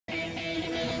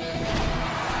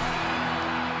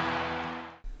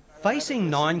Facing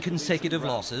 9 consecutive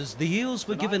losses, the Eels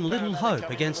were given little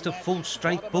hope against a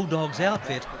full-strength Bulldogs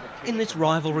outfit in this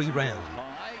rivalry round,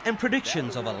 and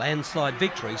predictions of a landslide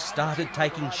victory started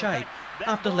taking shape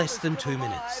after less than 2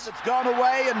 minutes. It's gone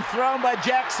away and thrown by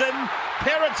Jackson.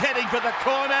 Perrett's heading for the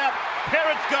corner.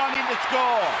 Perrett's gone in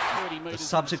to score. The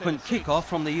subsequent kick-off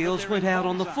from the Eels went out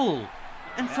on the full,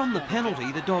 and from the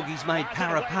penalty the Doggies made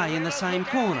Para pay in the same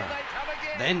corner.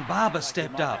 Then Barber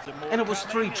stepped up, and it was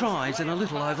 3 tries in a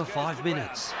little over 5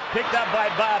 minutes. Picked up by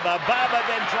Barber. Barber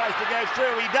then tries to go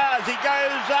through. He does. He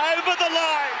goes over the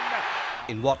line.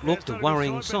 In what looked a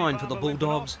worrying sign for the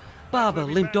Bulldogs, Barber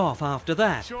limped off after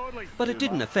that, but it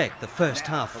didn't affect the first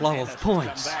half flow of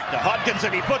points. To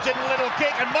Hodkinson, he puts in a little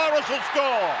kick and Morris will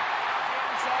score.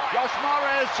 Josh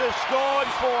Morris has scored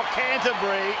for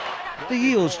Canterbury. The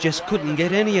Eels just couldn't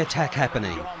get any attack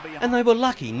happening, and they were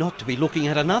lucky not to be looking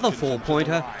at another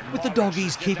 4-pointer with the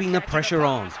Doggies keeping the pressure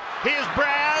on. Here's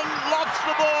Brown, locks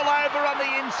the ball over on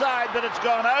the inside, but it's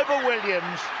gone over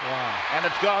Williams. And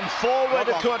it's gone forward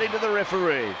according to the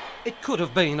referee. It could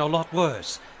have been a lot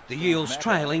worse, the Eels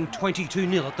trailing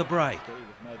 22-0 at the break.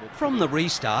 From the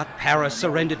restart, Para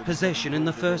surrendered possession in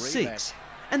the first 6,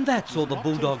 and that's all the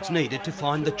Bulldogs needed to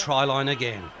find the try line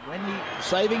again.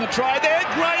 Saving a try there,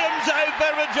 Graham's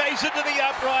over adjacent to the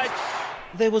uprights.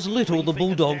 There was little the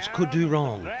Bulldogs could do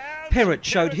wrong. Perrett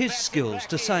showed his skills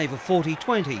to save a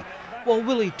 40-20, while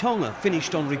Willie Tonga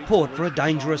finished on report for a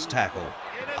dangerous tackle.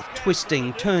 A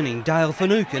twisting, turning Dale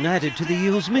Finucane added to the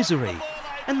Eels' misery,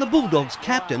 and the Bulldogs'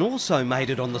 captain also made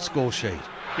it on the score sheet.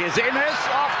 Here's Ennis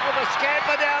off with a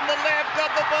scamper down the left,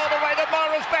 got the ball away to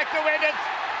Morris, back to Ennis,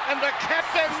 and the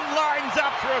captain lines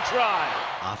up for a try.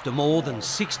 After more than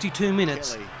 62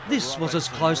 minutes, this was as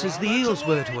close as the Eels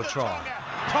were to a try.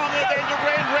 Tonga then to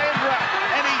Rendra,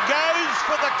 and he goes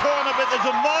for the corner, but there's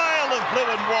a mile of blue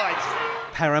and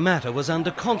white. Parramatta was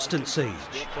under constant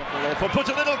siege. Puts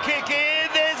a little kick in,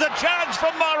 there's a chance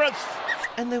for Morris.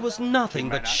 And there was nothing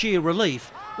but sheer relief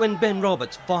when Ben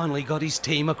Roberts finally got his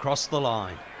team across the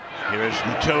line. Here is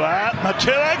Matua.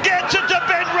 Matua gets it to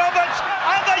Ben Roberts.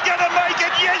 Are they going to make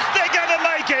it? Yes, they're going to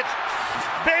make it.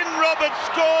 Ben Roberts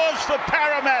scores for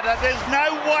Parramatta. There's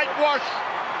no whitewash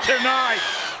tonight.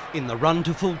 In the run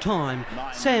to full time,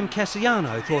 Sam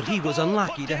Cassiano thought he was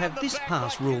unlucky to have this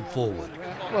pass ruled forward.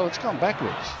 Well, it's gone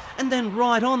backwards. And then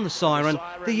right on the siren,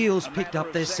 the Eels picked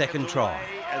up their second try.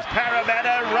 As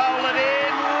Parramatta roll it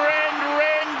in,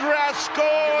 Rendra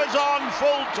scores on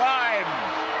full time.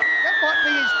 That might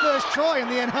be his first try in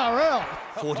the NRL.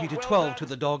 40-12 to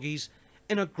the Doggies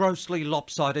in a grossly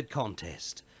lopsided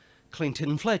contest.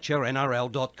 Clinton Fletcher,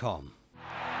 NRL.com.